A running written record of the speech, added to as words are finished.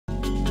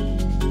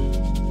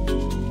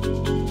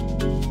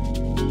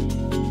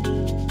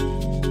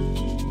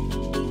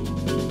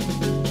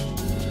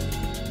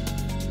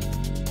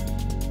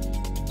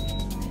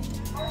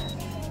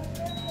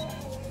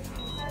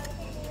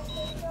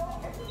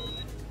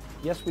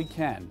Yes, we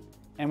can,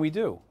 and we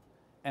do.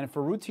 And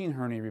for routine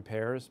hernia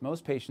repairs,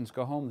 most patients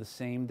go home the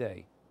same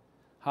day.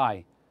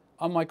 Hi,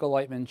 I'm Michael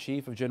Leitman,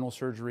 Chief of General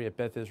Surgery at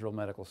Beth Israel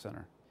Medical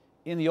Center.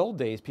 In the old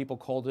days, people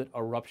called it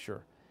a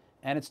rupture,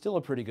 and it's still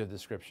a pretty good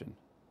description.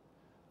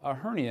 A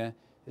hernia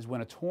is when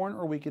a torn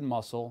or weakened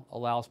muscle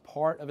allows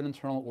part of an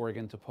internal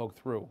organ to poke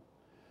through.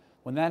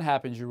 When that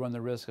happens, you run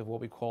the risk of what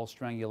we call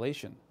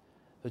strangulation,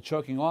 the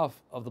choking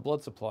off of the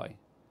blood supply.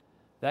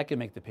 That can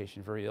make the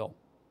patient very ill.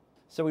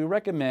 So we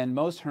recommend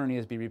most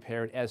hernias be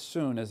repaired as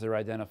soon as they're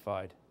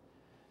identified.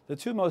 The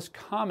two most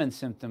common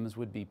symptoms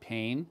would be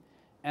pain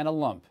and a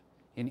lump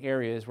in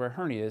areas where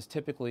hernias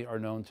typically are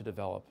known to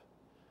develop.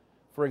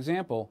 For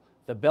example,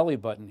 the belly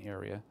button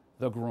area,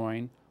 the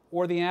groin,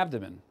 or the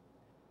abdomen.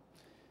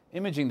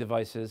 Imaging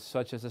devices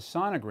such as a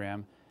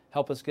sonogram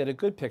help us get a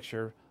good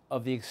picture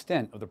of the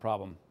extent of the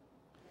problem.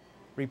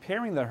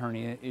 Repairing the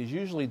hernia is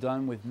usually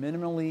done with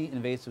minimally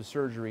invasive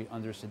surgery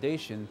under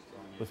sedation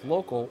with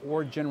local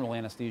or general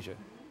anesthesia.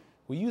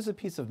 We use a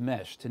piece of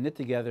mesh to knit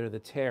together the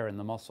tear in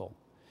the muscle.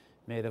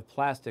 Made of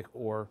plastic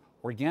or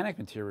organic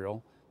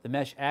material, the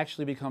mesh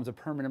actually becomes a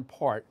permanent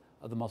part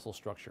of the muscle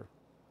structure.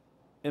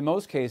 In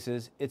most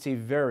cases, it's a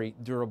very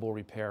durable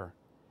repair,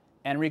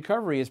 and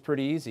recovery is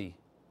pretty easy.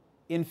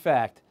 In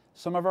fact,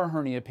 some of our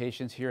hernia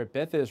patients here at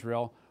Beth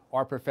Israel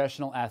are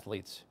professional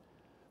athletes.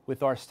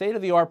 With our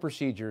state-of-the-art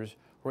procedures,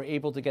 we're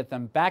able to get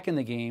them back in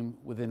the game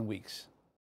within weeks.